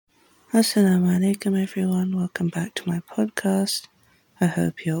Assalamu alaikum everyone, welcome back to my podcast. I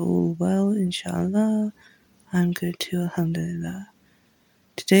hope you're all well, inshallah. I'm good too, alhamdulillah.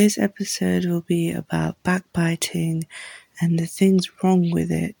 Today's episode will be about backbiting and the things wrong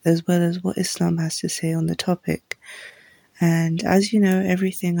with it, as well as what Islam has to say on the topic. And as you know,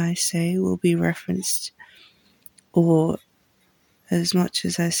 everything I say will be referenced, or as much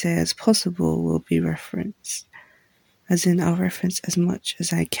as I say as possible will be referenced. As in, I'll reference as much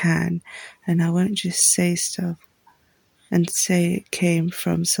as I can, and I won't just say stuff and say it came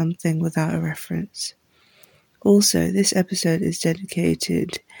from something without a reference. Also, this episode is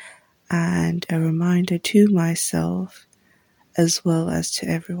dedicated and a reminder to myself as well as to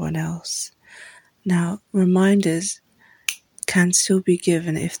everyone else. Now, reminders can still be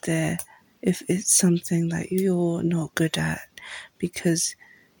given if it's something that you're not good at, because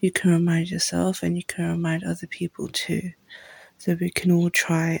you can remind yourself and you can remind other people too. So we can all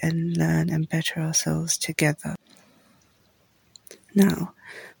try and learn and better ourselves together. Now,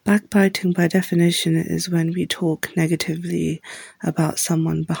 backbiting by definition is when we talk negatively about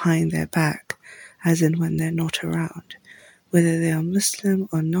someone behind their back, as in when they're not around. Whether they are Muslim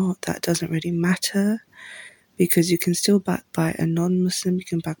or not, that doesn't really matter, because you can still backbite a non-Muslim, you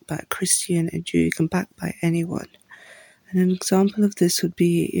can backbite a Christian, a Jew, you can backbite anyone. And an example of this would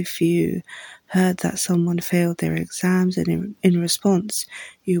be if you heard that someone failed their exams and in response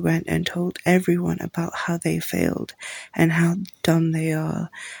you went and told everyone about how they failed and how dumb they are,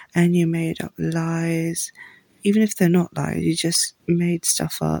 and you made up lies. Even if they're not lies, you just made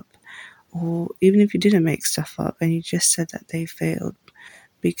stuff up. Or even if you didn't make stuff up and you just said that they failed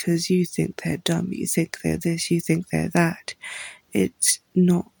because you think they're dumb, you think they're this, you think they're that. It's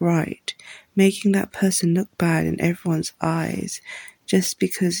not right. Making that person look bad in everyone's eyes just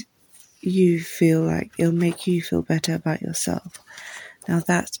because you feel like it'll make you feel better about yourself. Now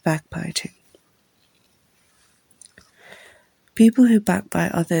that's backbiting. People who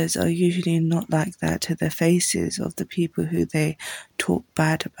backbite others are usually not like that to the faces of the people who they talk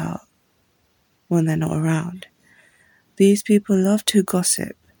bad about when they're not around. These people love to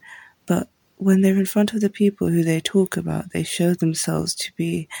gossip, but when they're in front of the people who they talk about, they show themselves to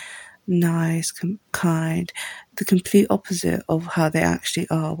be nice, kind, the complete opposite of how they actually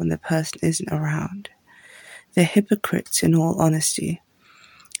are when the person isn't around. They're hypocrites in all honesty.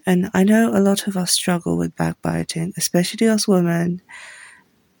 And I know a lot of us struggle with backbiting, especially us women.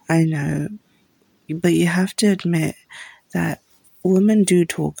 I know, but you have to admit that women do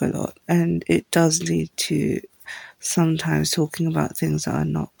talk a lot, and it does lead to sometimes talking about things that are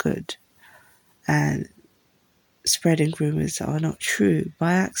not good and spreading rumours that are not true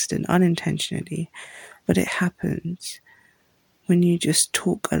by accident, unintentionally. But it happens when you just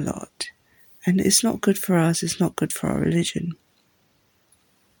talk a lot. And it's not good for us, it's not good for our religion.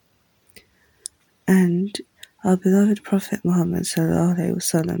 And our beloved Prophet Muhammad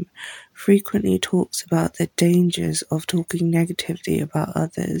ﷺ frequently talks about the dangers of talking negatively about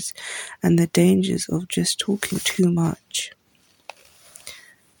others and the dangers of just talking too much.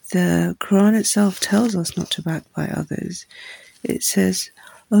 The Quran itself tells us not to backbite others. It says,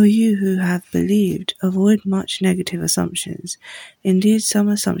 "O you who have believed, avoid much negative assumptions. Indeed, some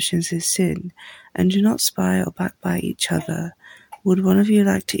assumptions is sin, and do not spy or backbite each other. Would one of you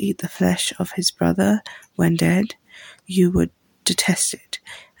like to eat the flesh of his brother when dead? You would detest it,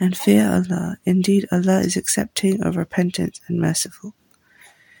 and fear Allah. Indeed, Allah is accepting of repentance and merciful."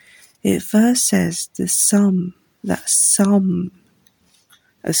 It first says that some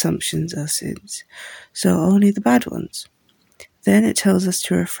assumptions are sins, so only the bad ones. Then it tells us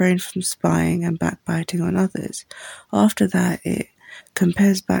to refrain from spying and backbiting on others. After that, it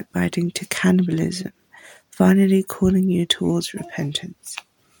compares backbiting to cannibalism, finally calling you towards repentance.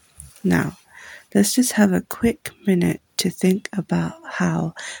 Now, let's just have a quick minute to think about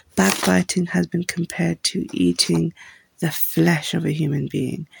how backbiting has been compared to eating the flesh of a human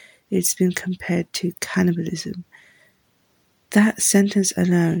being. It's been compared to cannibalism. That sentence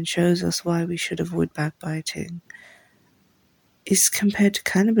alone shows us why we should avoid backbiting. It's compared to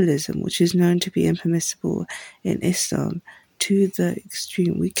cannibalism, which is known to be impermissible in Islam, to the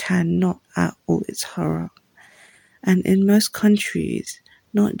extreme. We cannot at all. It's haram. And in most countries,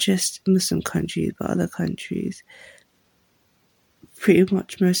 not just Muslim countries, but other countries, pretty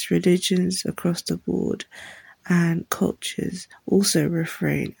much most religions across the board and cultures also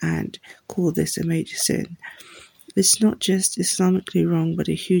refrain and call this a major sin. It's not just Islamically wrong, but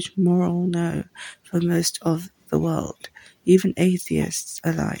a huge moral no for most of the world, even atheists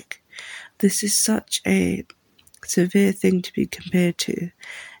alike. This is such a severe thing to be compared to.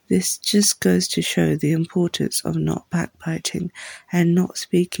 This just goes to show the importance of not backbiting and not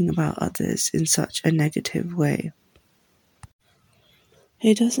speaking about others in such a negative way.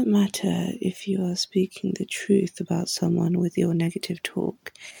 It doesn't matter if you are speaking the truth about someone with your negative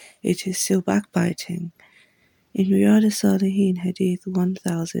talk, it is still backbiting. In Riyadh Salihin Hadith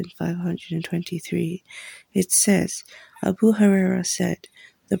 1523, it says, Abu Hurairah said,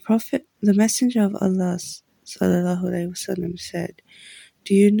 the Messenger of Allah ﷺ said,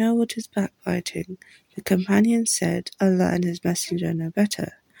 "Do you know what is backbiting?" The companion said, "Allah and His Messenger know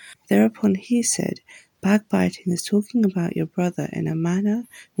better." Thereupon he said, "Backbiting is talking about your brother in a manner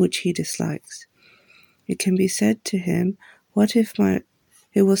which he dislikes. It can be said to him,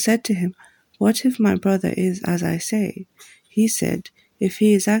 It was said to him, 'What if my brother is as I say?' He said, 'If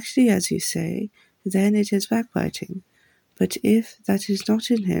he is actually as you say, then it is backbiting. But if that is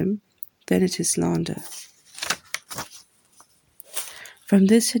not in him, then it is slander.'" From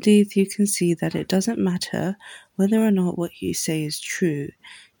this hadith you can see that it doesn't matter whether or not what you say is true.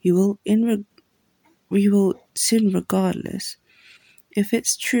 You will sin regardless. If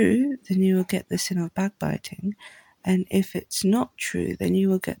it's true, then you will get the sin of backbiting, and if it's not true, then you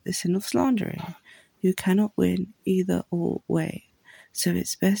will get the sin of slandering. You cannot win either or way, so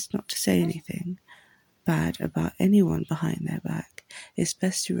it's best not to say anything bad about anyone behind their back. It's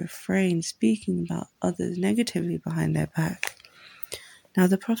best to refrain speaking about others negatively behind their back. Now,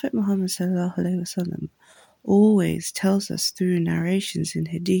 the Prophet Muhammad ﷺ always tells us through narrations in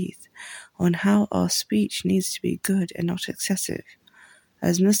hadith on how our speech needs to be good and not excessive.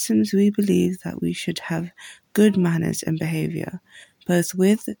 As Muslims, we believe that we should have good manners and behavior, both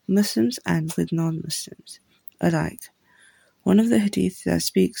with Muslims and with non-Muslims alike. One of the hadith that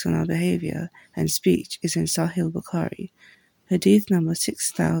speaks on our behavior and speech is in Sahih Bukhari, hadith number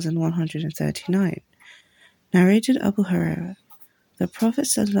 6139, narrated Abu Hurairah. The Prophet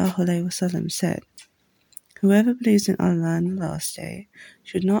ﷺ said, "Whoever believes in Allah and the last day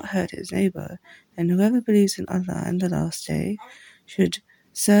should not hurt his neighbor, and whoever believes in Allah and the last day should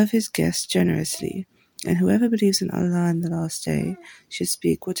serve his guests generously, and whoever believes in Allah and the last day should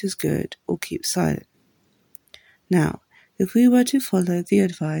speak what is good or keep silent." Now, if we were to follow the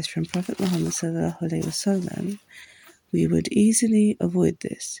advice from Prophet Muhammad ﷺ, we would easily avoid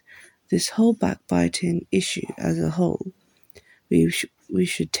this whole backbiting issue as a whole. We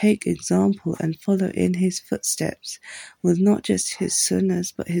should take example and follow in his footsteps with not just his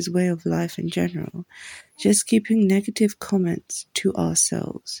sunnahs but his way of life in general. Just keeping negative comments to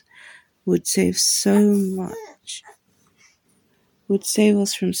ourselves would save us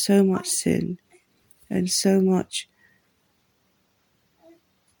from so much sin and so much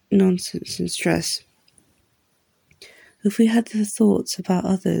nonsense and stress. If we had the thoughts about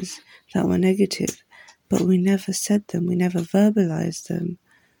others that were negative, but we never said them, we never verbalized them,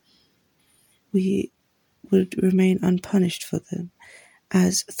 we would remain unpunished for them.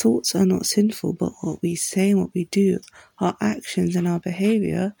 As thoughts are not sinful, but what we say and what we do, our actions and our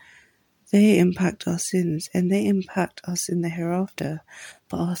behavior, they impact our sins and they impact us in the hereafter.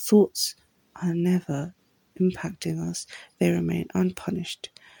 But our thoughts are never impacting us. They remain unpunished.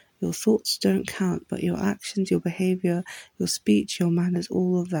 Your thoughts don't count, but your actions, your behavior, your speech, your manners,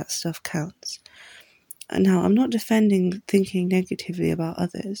 all of that stuff counts. And now, I'm not defending thinking negatively about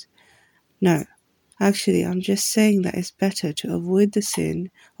others. No, actually, I'm just saying that it's better to avoid the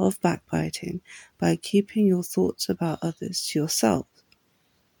sin of backbiting by keeping your thoughts about others to yourself.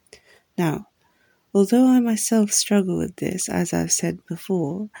 Now, although I myself struggle with this, as I've said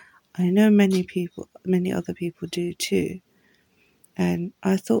before, I know many other people do too. And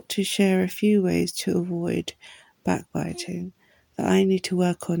I thought to share a few ways to avoid backbiting that I need to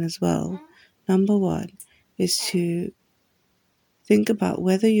work on as well. Number one is to think about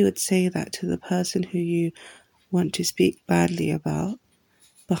whether you would say that to the person who you want to speak badly about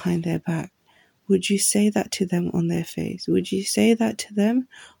behind their back. Would you say that to them on their face? Would you say that to them,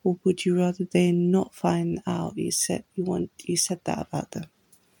 or would you rather they not find out you said that about them?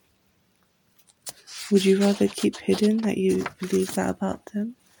 Would you rather keep hidden that you believe that about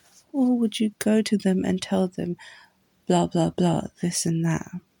them? Or would you go to them and tell them blah blah blah, this and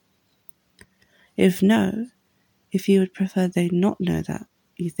that? If you would prefer they not know that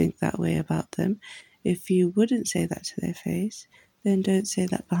you think that way about them, if you wouldn't say that to their face, then don't say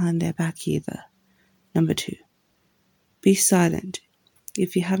that behind their back either. Number 2, be silent.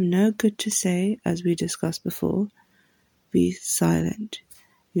 If you have no good to say, as we discussed before, be silent.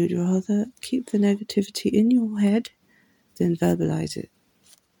 You'd rather keep the negativity in your head than verbalize it.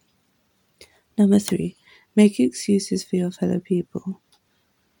 Number 3, make excuses for your fellow people.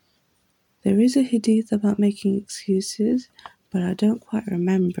 There is a hadith about making excuses, but I don't quite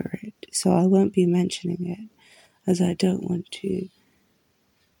remember it, so I won't be mentioning it, as I don't want to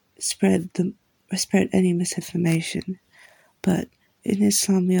spread any misinformation. But in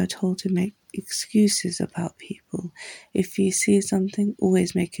Islam, we are told to make excuses about people. If you see something,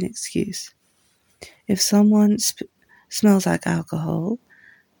 always make an excuse. If someone smells like alcohol,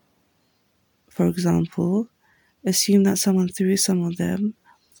 for example, assume that someone threw some of them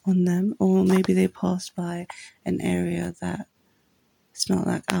on them, or maybe they passed by an area that smelled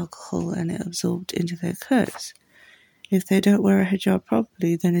like alcohol and it absorbed into their clothes. If they don't wear a hijab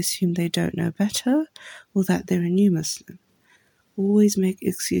properly, then assume they don't know better or that they're a new Muslim. Always make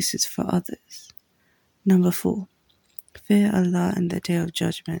excuses for others. Number 4, fear Allah and the Day of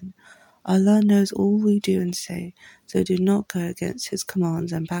Judgment. Allah knows all we do and say, so do not go against His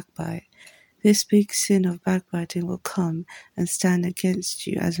commands and backbite. This big sin of backbiting will come and stand against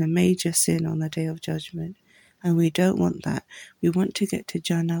you as a major sin on the Day of Judgment. And we don't want that. We want to get to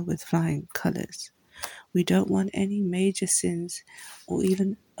Jannah with flying colours. We don't want any major sins or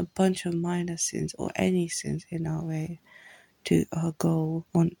even a bunch of minor sins or any sins in our way to our goal,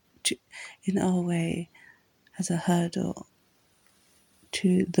 in our way as a hurdle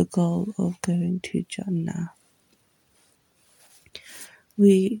to the goal of going to Jannah.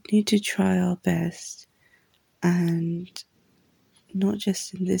 We need to try our best, and not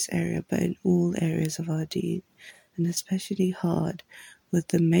just in this area but in all areas of our deen, and especially hard with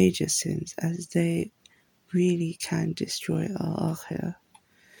the major sins, as they really can destroy our akhirah.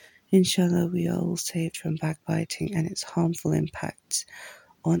 Inshallah, we are all saved from backbiting and its harmful impacts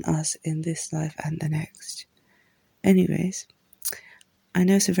on us in this life and the next. Anyways, I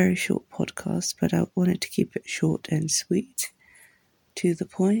know it's a very short podcast, but I wanted to keep it short and sweet, to the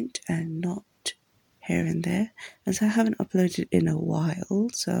point, and not here and there, as I haven't uploaded in a while,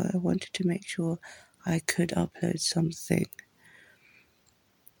 so I wanted to make sure I could upload something.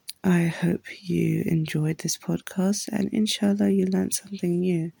 I hope you enjoyed this podcast, and inshallah you learned something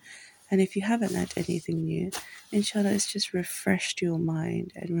new. And if you haven't learned anything new, inshallah it's just refreshed your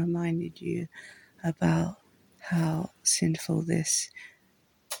mind and reminded you about how sinful this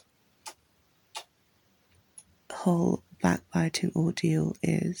whole backbiting ordeal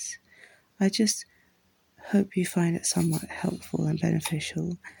is. I just hope you find it somewhat helpful and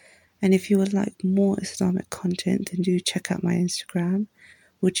beneficial. And if you would like more Islamic content, then do check out my Instagram,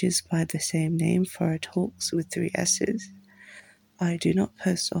 which is by the same name, Farah Talks with 3 S's. I do not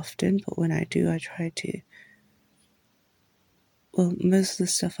post often, but when I do, I try to. Well, most of the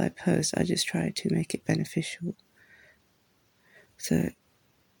stuff I post, I just try to make it beneficial. So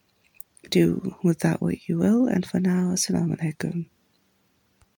do with that what you will, and for now, Assalamu alaikum.